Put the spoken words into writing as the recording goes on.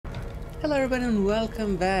Hello everybody and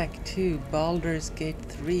welcome back to Baldur's Gate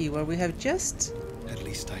 3, where we have just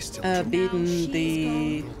beaten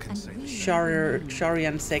the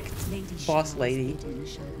Sharian sect boss lady.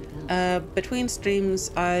 Between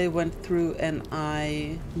streams I went through and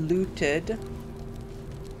I looted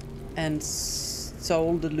and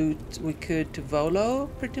sold the loot we could to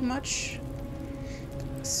Volo pretty much.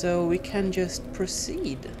 So we can just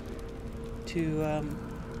proceed to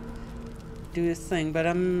do this thing, but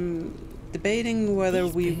I'm debating whether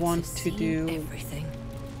we want to do everything.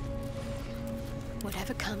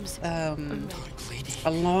 Whatever comes, a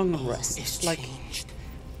long rest. Like,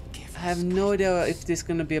 I have no idea if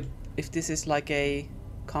this is like a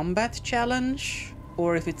combat challenge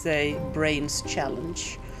or if it's a brains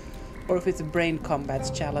challenge, or if it's a brain combat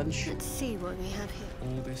challenge. Let's see what we have here.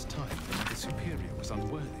 All this time, the superior was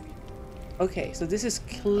unworthy. Okay, so this is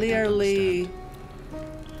clearly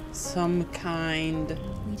some kind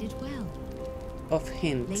We did well. of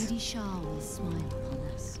hint. Lady Shah will smile upon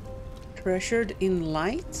us. Treasured in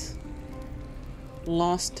light,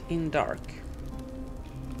 lost in dark.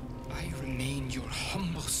 I remain your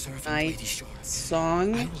humble servant, Night Lady Shah.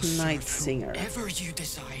 song, I will night serve singer. whoever you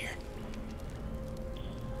desire.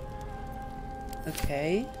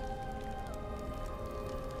 Okay.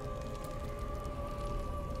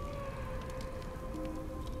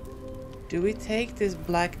 Do we take this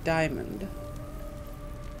black diamond?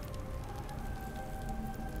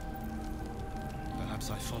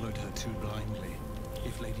 Perhaps I followed her too blindly.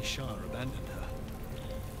 If Lady Shah abandoned her.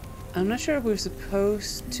 I'm not sure if we're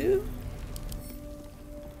supposed to.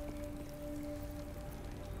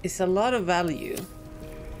 It's a lot of value.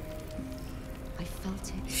 I felt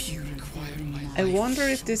it. If you require my I life, wonder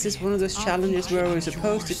if this is one of those challenges where we're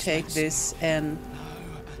supposed to take this and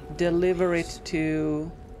deliver it to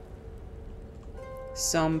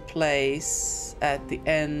some place at the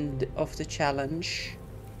end of the challenge.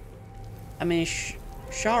 I mean,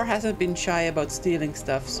 Shar hasn't been shy about stealing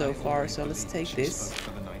stuff so far, so let's take She this. spoke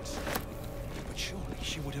for the knights. But surely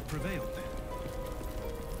she would have prevailed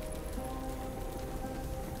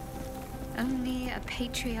then. Only a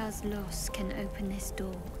patriarch's loss can open this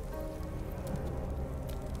door.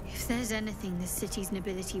 If there's anything this city's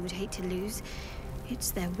nobility would hate to lose,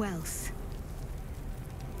 it's their wealth.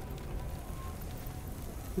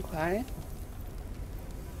 Okay.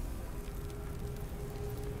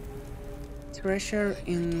 Treasure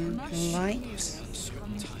in light,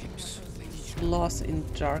 loss in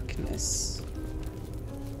darkness.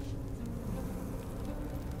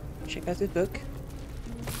 Check out the book.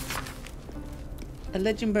 A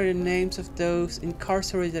legend bears the names of those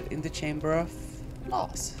incarcerated in the Chamber of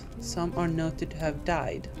Loss. Some are noted to have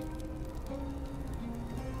died.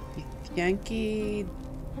 Yankee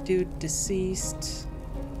dude deceased.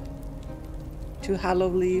 2 Hallow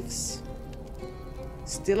Leaves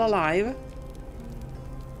still alive.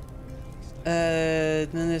 Then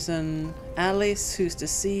there's an Alice who's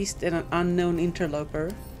deceased and an unknown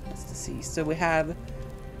interloper that's deceased. So we have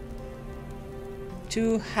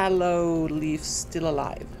 2 Hallow Leaves still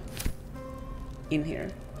alive in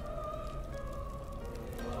here.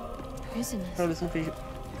 Prisoners. Probably some fish.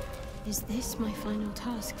 Is this my final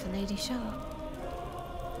task for Lady Shah?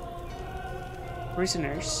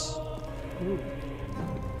 Prisoners. Ooh.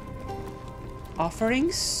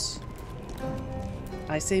 Offerings?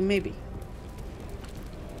 I say maybe.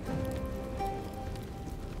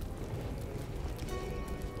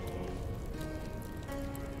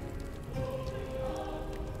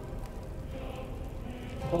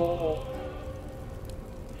 Oh.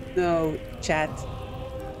 No, chat.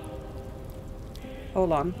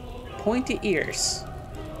 Hold on. Pointy ears.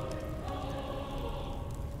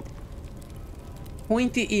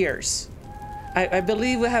 Pointy ears. I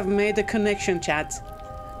believe we have made a connection, chat.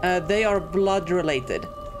 They are blood related.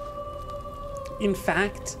 In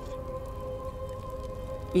fact,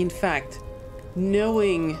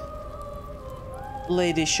 knowing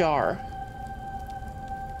Lady Shar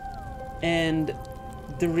and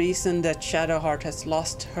the reason that Shadowheart has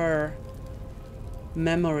lost her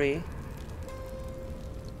memory,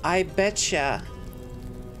 I betcha.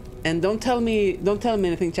 And don't tell me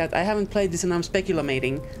anything, chat. I haven't played this and I'm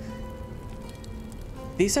speculating.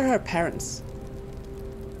 These are her parents.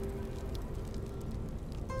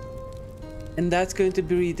 And that's going to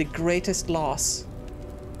be the greatest loss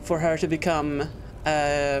for her to become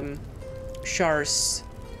Shar's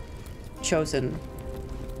chosen.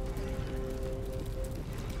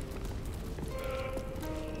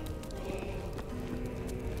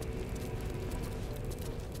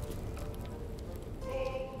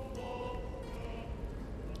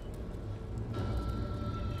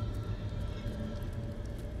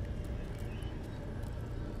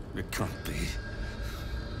 It can't be.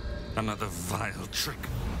 Another vile trick.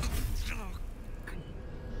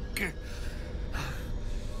 That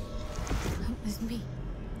was me.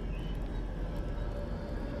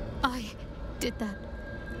 I did that.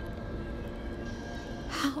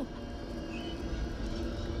 How?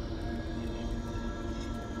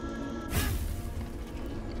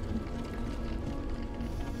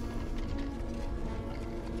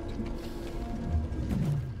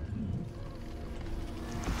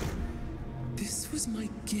 This was my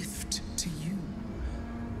gift to you.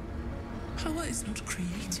 Power is not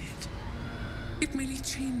created. It merely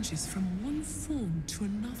changes from one form to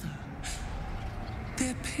another.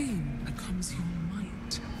 Their pain becomes your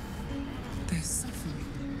might. Their suffering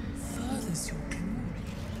furthers your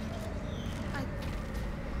glory. I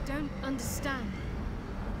don't understand.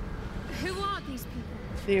 Who are these people?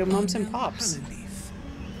 They're your moms and pops. Halleaf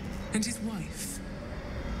and his wife,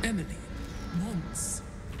 Emily, once.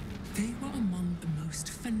 They were among the most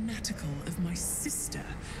fanatical of my sister,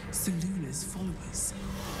 Seluna's followers.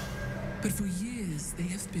 But for years they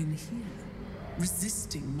have been here,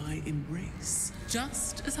 resisting my embrace,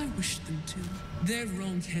 just as I wished them to. Their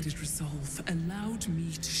wrong-headed resolve allowed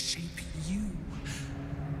me to shape you.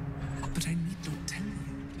 But I need not tell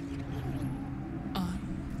you. I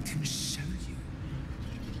can show you.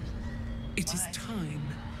 It is time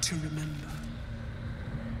to remember.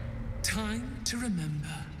 Time to remember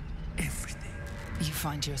everything. You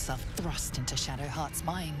find yourself thrust into Shadowheart's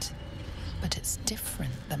mind, but it's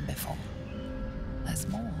different than before. There's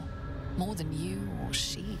more than you or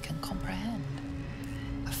she can comprehend.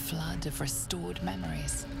 A flood of restored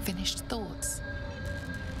memories, finished thoughts,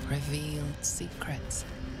 revealed secrets.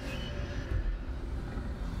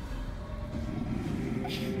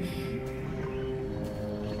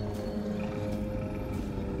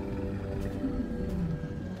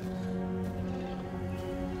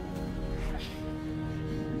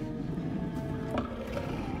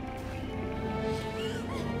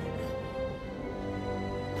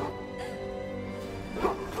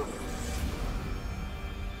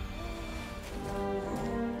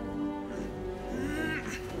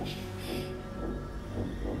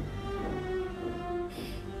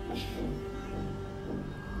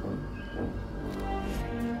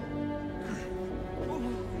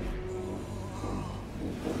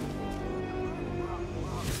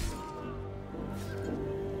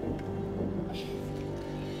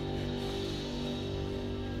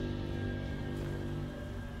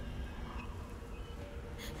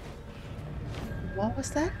 What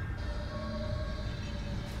was that?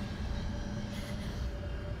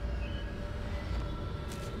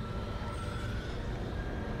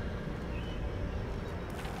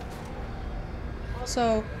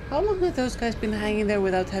 Also, how long have those guys been hanging there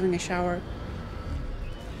without having a shower?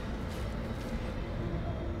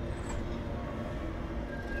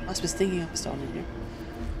 I was thinking of starting here.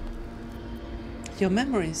 Your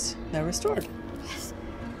memories, they're restored. Yes.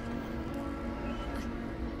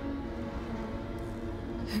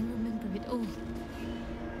 I remember it all.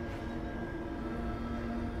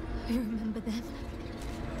 I remember them.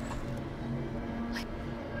 My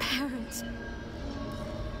parents.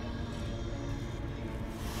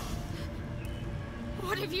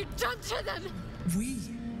 What have you done to them? We,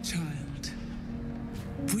 child.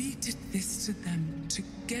 We did this to them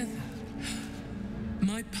together.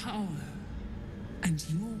 My power and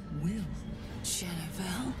your will.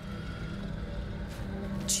 Jennifer?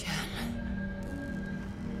 Jen?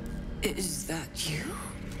 Is that you?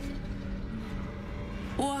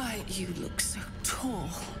 Why you look so tall?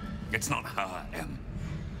 It's not her, Em.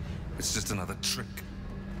 It's just another trick.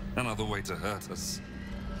 Another way to hurt us.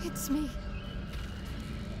 It's me.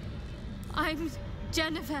 I'm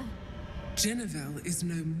Jennifer. Jennifer is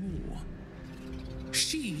no more.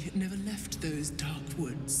 She never left those dark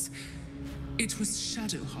woods. It was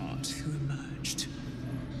Shadowheart who emerged.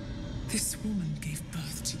 This woman gave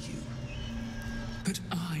birth to you. But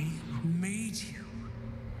I made you.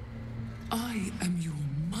 I am your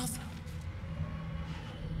mother.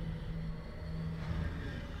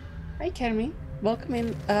 Hi, Kermi. Welcome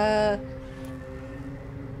in.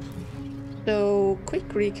 So, quick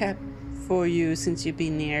recap for you since you've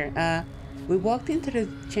been here. We walked into the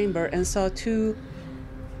chamber and saw two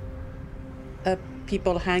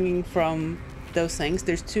people hanging from those things.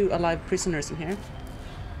 There's two alive prisoners in here.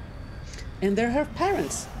 And they're her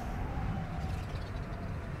parents.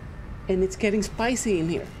 And it's getting spicy in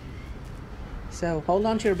here. So hold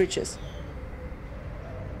on to your britches.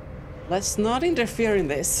 Let's not interfere in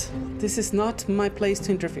this. This is not my place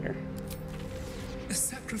to interfere. A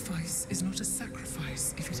sacrifice is not a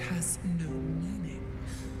sacrifice if it has no meaning.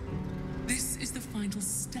 This is the final final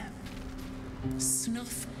step.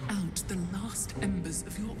 Snuff out the last embers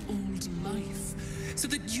of your old life, so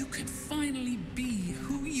that you can finally be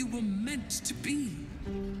who you were meant to be.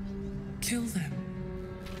 Kill them.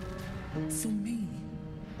 For me.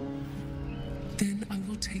 Then I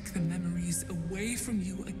will take the memories away from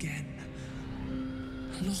you again.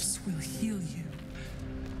 Loss will heal you,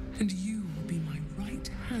 and you will be my right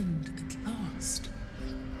hand at last.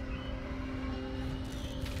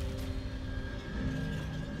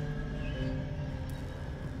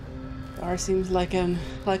 Dar seems like an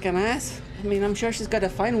ass. I mean, I'm sure she's got to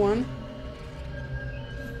find one.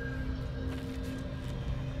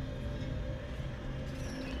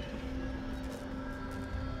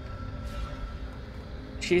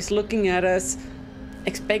 She's looking at us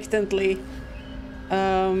expectantly.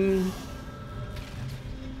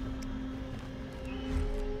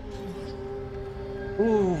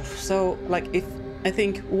 Ooh, so like if I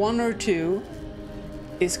think 1 or 2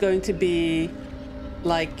 is going to be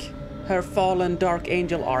like her fallen dark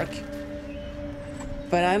angel arc,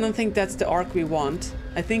 but I don't think that's the arc we want.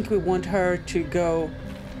 I think we want her to go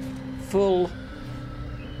full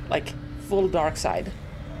dark side,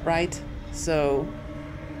 right? So,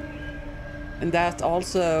 and that's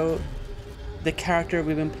also the character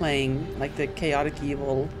we've been playing, like the chaotic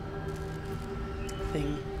evil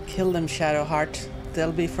thing. Kill them, Shadowheart.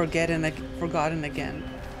 They'll be forgotten again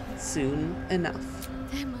soon enough.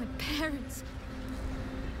 They're my parents.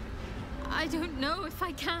 I don't know if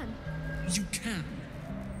I can. You can.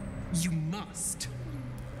 You must.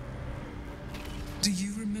 Do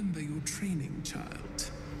you remember your training, child?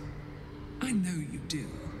 I know you do.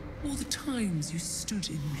 All the times you stood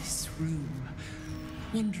in this room,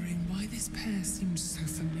 wondering why this pair seemed so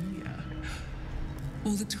familiar.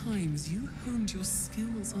 All the times you honed your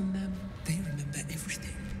skills on them, they remember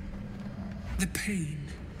everything. The pain,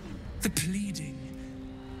 the pleading,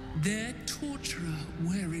 their torturer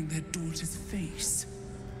wearing their daughter's face.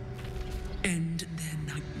 End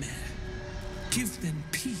their nightmare. Give them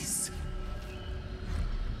peace.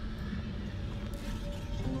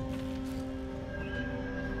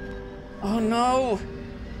 Oh no!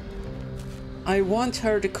 I want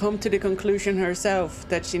her to come to the conclusion herself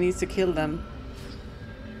that she needs to kill them.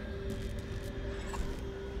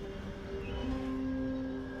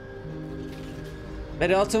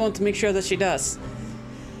 But I also want to make sure that she does.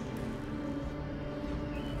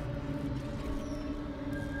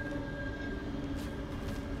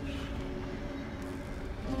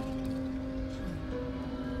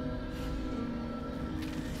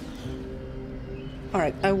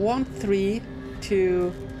 Alright, I want 3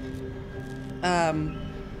 to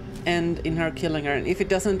end in her killing her, and if it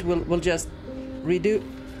doesn't, we'll just redo.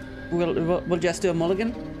 We'll just do a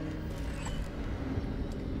mulligan.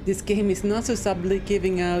 This game is not so subtly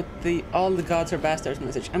giving out the all the gods are bastards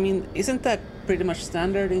message. I mean, isn't that pretty much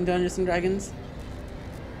standard in Dungeons and Dragons?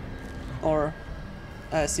 Or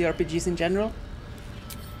CRPGs in general?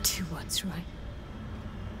 Do what's right.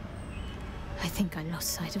 I think I lost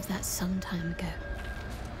sight of that some time ago.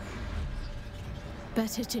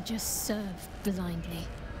 Better to just serve blindly.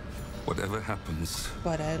 Whatever happens,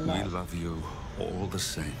 But I we love you all the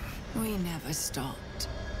same. We never stopped.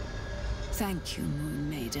 Thank you, Moon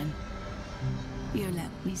Maiden. You let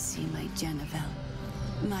me see my Genevieve,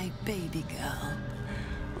 my baby girl,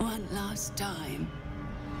 one last time.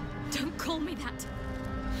 Don't call me that.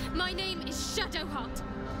 My name is Shadowheart.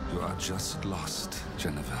 You are just lost,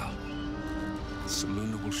 Genevieve.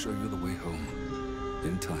 Seluna will show you the way home,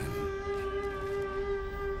 in time.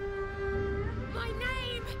 My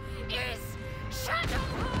name is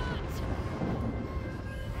Shadowheart!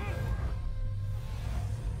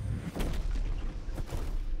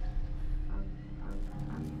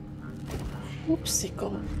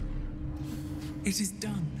 Oopsicle. It is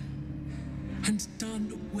done. And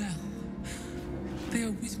done well. They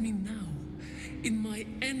are with me now, in my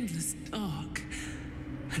endless dark.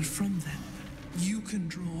 And from them, you can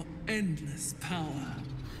draw endless power.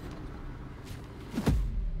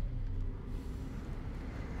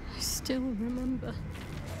 I still remember.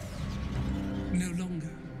 No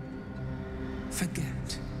longer.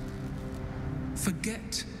 Forget.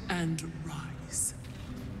 Forget and rise.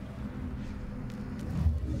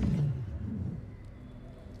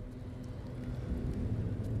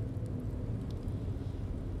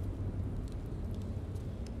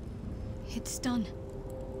 It's done.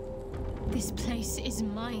 This place is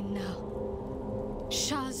mine now.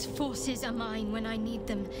 Shah's forces are mine when I need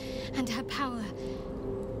them, and her power,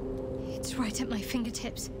 it's right at my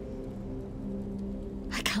fingertips.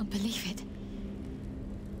 I can't believe it.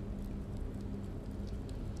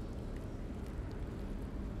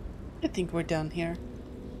 I think we're done here.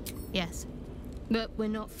 Yes, but we're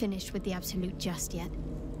not finished with the Absolute just yet.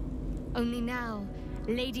 Only now,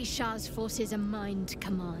 Lady Shah's forces are mine to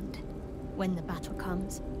command when the battle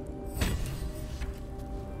comes.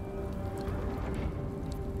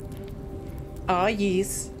 Ah,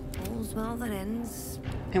 yes. All's well that ends.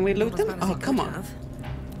 Can we loot them? Oh, come on.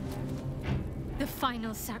 The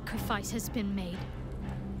final sacrifice has been made.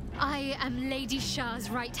 I am Lady Shah's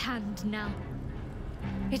right hand now.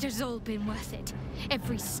 It has all been worth it.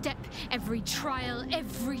 Every step, every trial,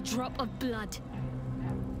 every drop of blood.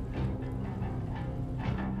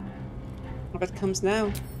 What comes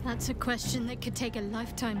now? That's a question that could take a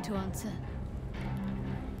lifetime to answer.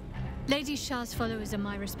 Lady Shah's followers are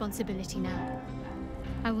my responsibility now.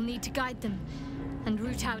 I will need to guide them and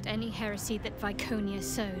root out any heresy that Viconia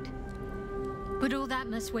sowed. But all that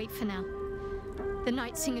must wait for now. The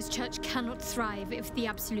Night Singer's Church cannot thrive if the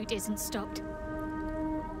Absolute isn't stopped.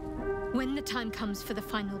 When the time comes for the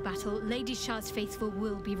final battle, Lady Shah's faithful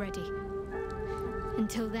will be ready.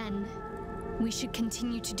 Until then, we should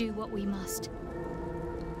continue to do what we must.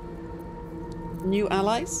 New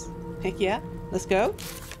allies? Heck yeah. Let's go.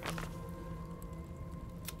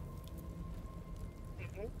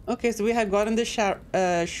 Okay, so we have gotten the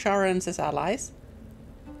Sharans as allies.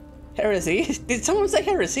 Heresy? Did someone say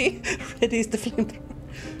heresy? Ready is the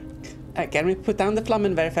flamethrower. Can we put down the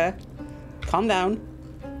Flammenwerfer? Calm down.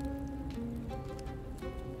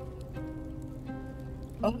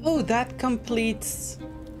 Oh, that completes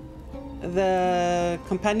the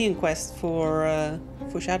companion quest for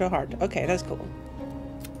Shadowheart. Okay, that's cool.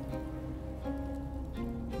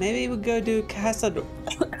 Maybe we go do Cazador.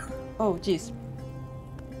 Oh, jeez.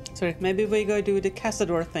 Sorry, maybe we go do the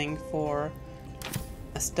Cazador thing for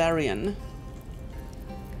Astarion.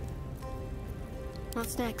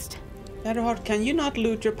 What's next? Shadowheart, can you not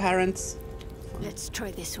loot your parents? Let's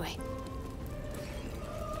try this way.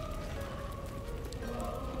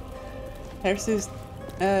 Heresy's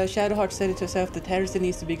Shadowheart said it herself that heresy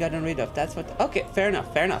needs to be gotten rid of. That's what. Okay, fair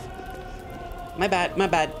enough, fair enough. My bad, my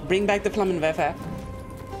bad. Bring back the Flammenwerfer.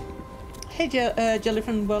 Hey,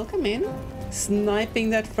 Jellyfin, welcome in. Sniping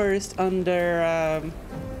that first under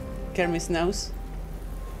Kermit's nose.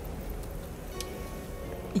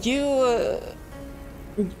 You,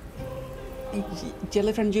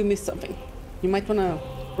 Jellyfin, you missed something. You might wanna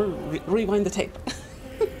rewind the tape.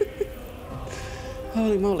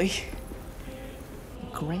 Holy moly.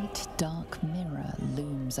 A great dark mirror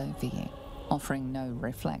looms over you, offering no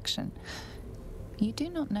reflection. You do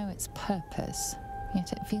not know its purpose,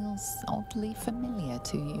 yet it feels oddly familiar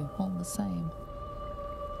to you all the same.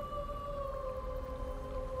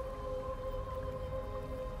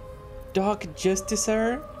 Dark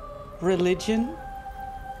Justicer? Religion?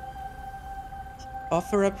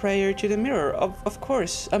 Offer a prayer to the mirror. Of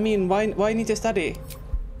course. I mean, why need to study?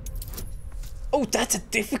 Oh, that's a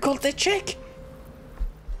difficulty check!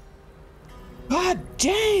 God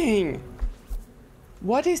dang!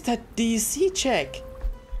 What is that DC check?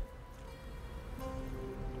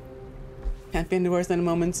 Can't be any worse than the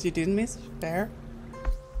moments you didn't miss. Fair.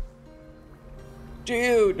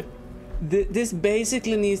 Dude! This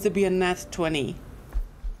basically needs to be a nat 20.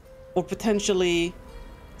 Or potentially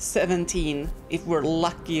 17 if we're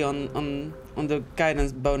lucky on the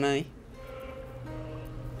guidance boni.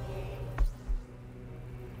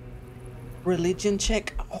 Religion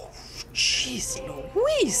check. Oh, jeez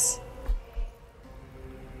Louise!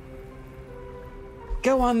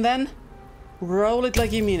 Go on then. Roll it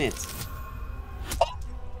like you mean it. Oh!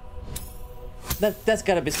 That's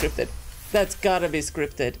gotta be scripted. That's gotta be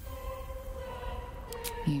scripted.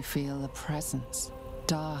 You feel a presence,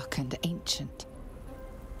 dark and ancient.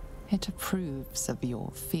 It approves of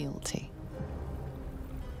your fealty.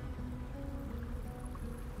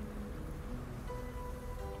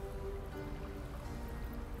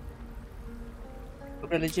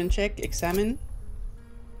 Religion check, examine.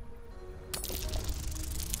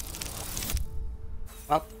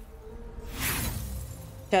 Well,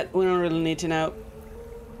 that we don't really need to know.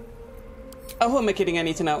 Oh, who am I kidding? I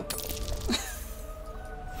need to know.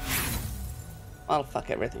 Well, fuck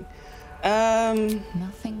everything.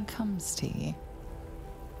 Nothing comes to you.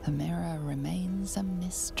 The mirror remains a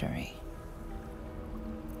mystery.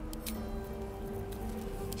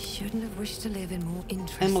 Shouldn't have wished to live in more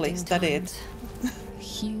interesting Emily, study times. it.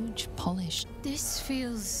 Huge, polished. This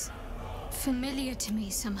feels familiar to me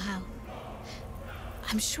somehow.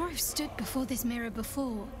 I'm sure I've stood before this mirror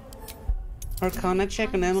before. Arcana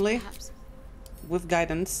check on Emily. Perhaps. With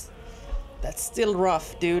guidance. That's still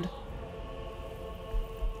rough, dude.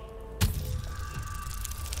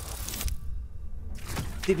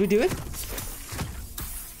 Did we do it?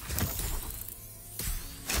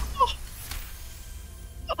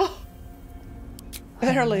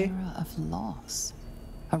 Barely. A mirror of loss.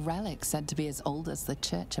 A relic said to be as old as the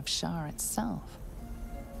Church of Shar itself.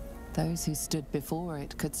 Those who stood before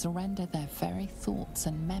it could surrender their very thoughts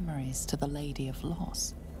and memories to the Lady of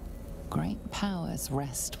Loss. Great powers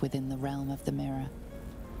rest within the realm of the mirror,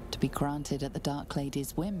 to be granted at the Dark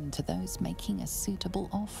Lady's whim to those making a suitable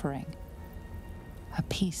offering. A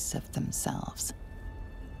piece of themselves.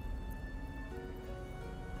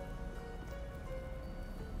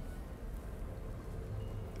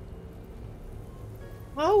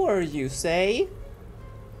 How are you, say?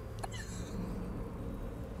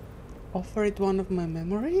 Offer it one of my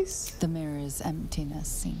memories? The mirror's emptiness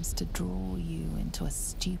seems to draw you into a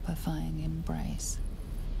stupefying embrace.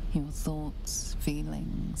 Your thoughts,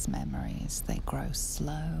 feelings, memories, they grow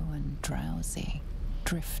slow and drowsy,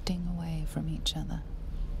 drifting away from each other.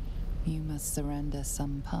 You must surrender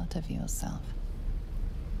some part of yourself.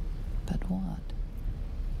 But what?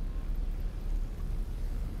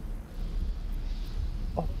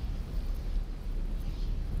 Oh.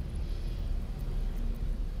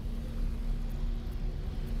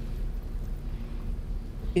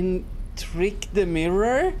 Trick the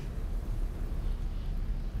mirror?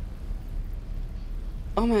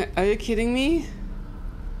 Oh my, are you kidding me?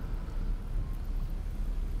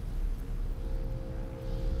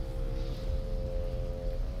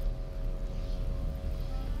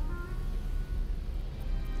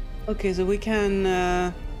 Okay, so we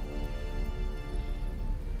can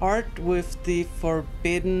art with the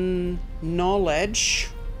forbidden knowledge.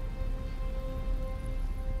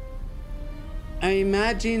 I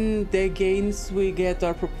imagine the gains we get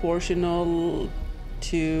are proportional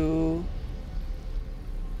to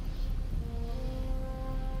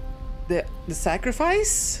the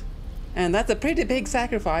sacrifice, and that's a pretty big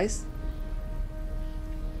sacrifice.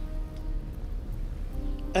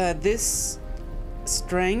 This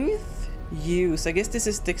strength use, I guess this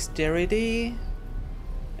is dexterity.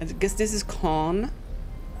 I guess this is con.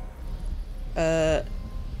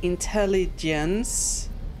 Intelligence,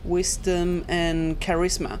 wisdom, and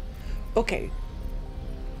charisma. Okay.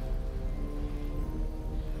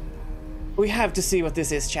 We have to see what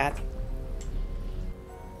this is, chat.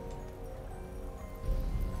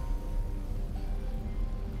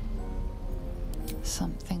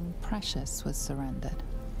 Something precious was surrendered.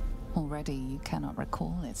 Already you cannot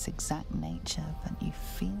recall its exact nature, but you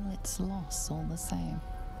feel its loss all the same.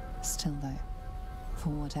 Still though, for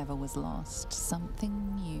whatever was lost,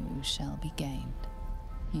 something new shall be gained.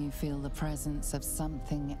 You feel the presence of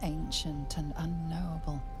something ancient and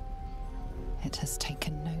unknowable. It has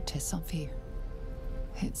taken notice of you.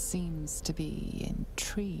 It seems to be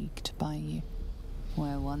intrigued by you.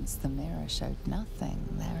 Where once the mirror showed nothing,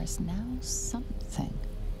 there is now something.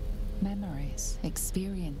 Memories,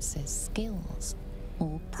 experiences, skills,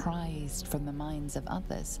 all prized from the minds of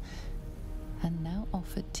others, and now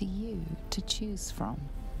offered to you to choose from.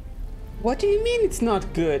 What do you mean it's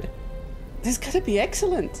not good? This gotta be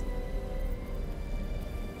excellent.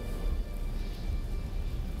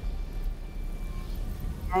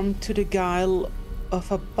 Armed to the guile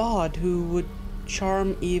of a bard who would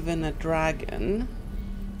charm even a dragon.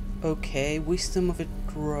 Okay, wisdom of a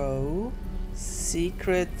drow.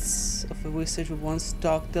 Secrets of a wizard who once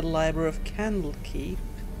stalked the library of Candlekeep.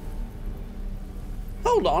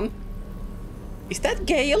 Hold on. Is that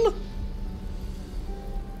Gale?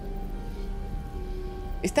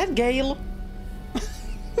 Is that Gale?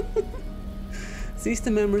 Sees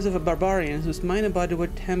the members of a barbarian whose mind and body were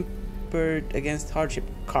tempered against hardship.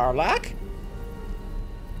 Karlach?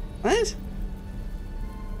 What?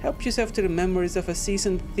 Help yourself to the memories of a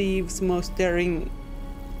seasoned thief's most daring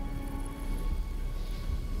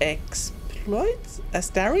exploits?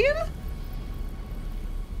 Astarion?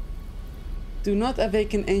 Do not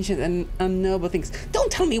awaken ancient and unknowable things.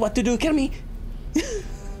 Don't tell me what to do, kill me!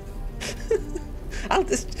 I'll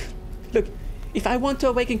just... Look, if I want to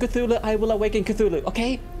awaken Cthulhu, I will awaken Cthulhu,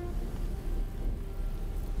 okay?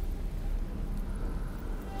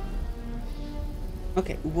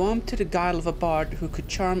 Okay, warm to the guile of a bard who could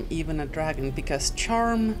charm even a dragon, because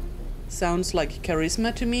charm sounds like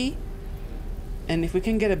charisma to me. And if we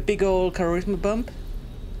can get a big old charisma bump,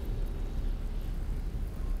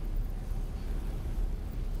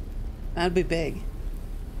 that'd be big.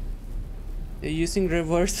 You're using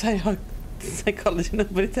reverse psychology,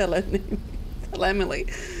 nobody tell Emily.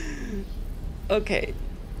 Okay.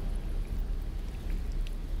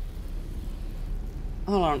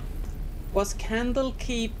 Hold on. Was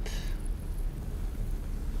Candlekeep...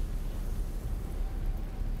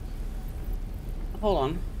 Hold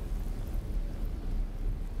on.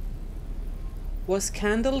 Was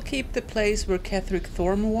Candlekeep the place where Ketheric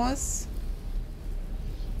Thorm was?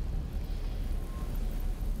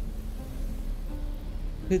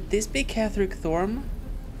 Could this be Catherick Thorm?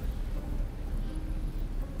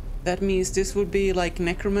 That means this would be like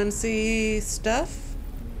necromancy stuff.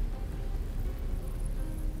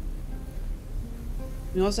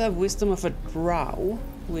 We also have Wisdom of a Drow,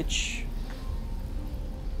 which...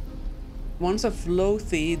 Once of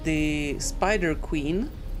Lothi, the Spider Queen.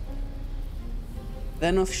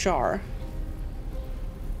 Then of Shar.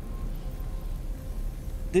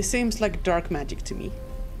 This seems like dark magic to me.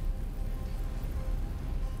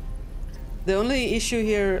 The only issue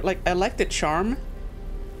here, like, I like the charm,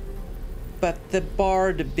 but the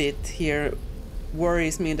bard bit here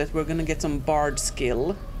worries me that we're gonna get some bard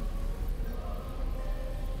skill.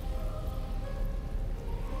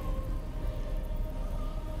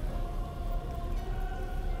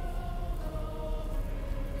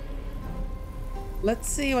 Let's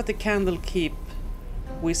see what the Candlekeep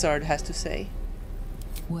wizard has to say.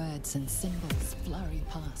 Words and symbols flurry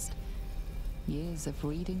past. Years of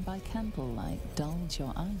reading by candlelight dulled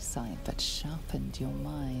your eyesight but sharpened your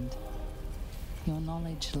mind. Your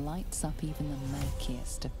knowledge lights up even the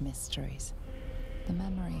murkiest of mysteries. The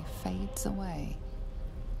memory fades away,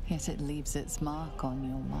 yet it leaves its mark on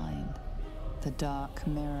your mind. The dark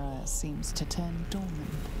mirror seems to turn dormant,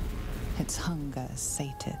 its hunger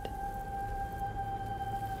sated.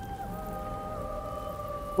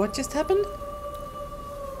 What just happened?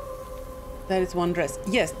 That is one dress.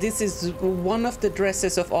 Yes, this is one of the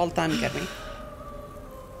dresses of all time, Kevin.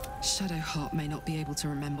 Shadowheart may not be able to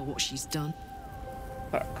remember what she's done.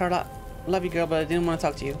 Carla, love you girl, but I didn't want to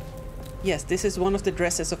talk to you. Yes, this is one of the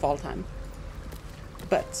dresses of all time.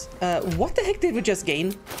 But, what the heck did we just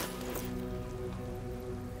gain?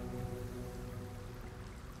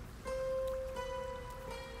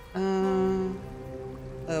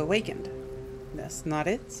 Awakened. That's not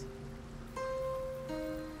it.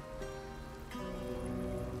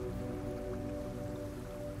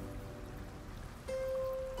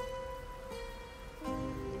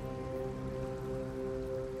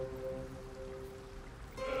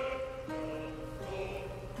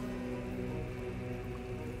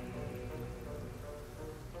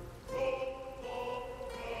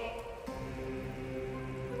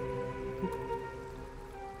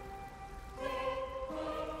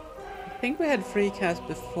 I think we had free cast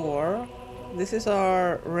before. This is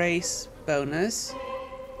our race bonus.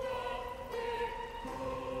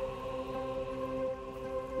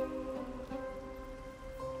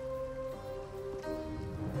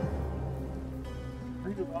 I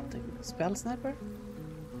do want to spell sniper.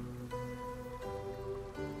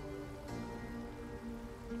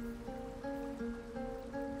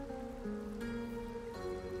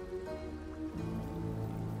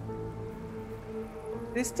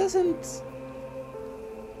 This doesn't...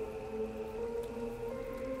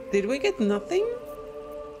 Did we get nothing?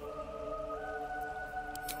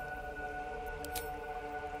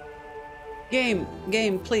 Game,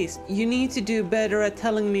 please. You need to do better at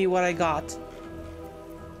telling me what I got.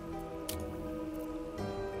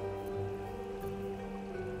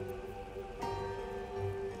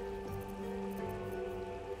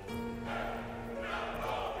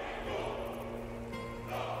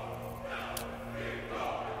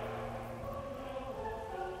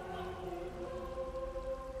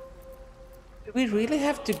 Do we really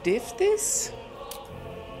have to diff this?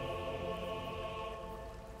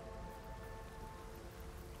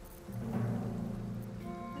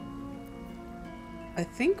 I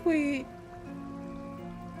think we...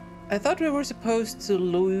 I thought we were supposed to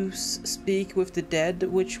lose Speak with the Dead,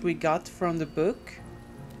 which we got from the book.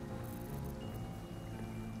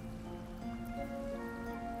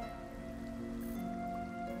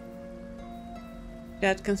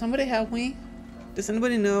 Dad, can somebody help me? Does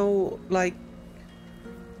anybody know, like,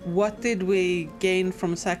 what did we gain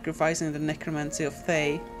from sacrificing the necromancy of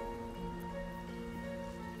Thay?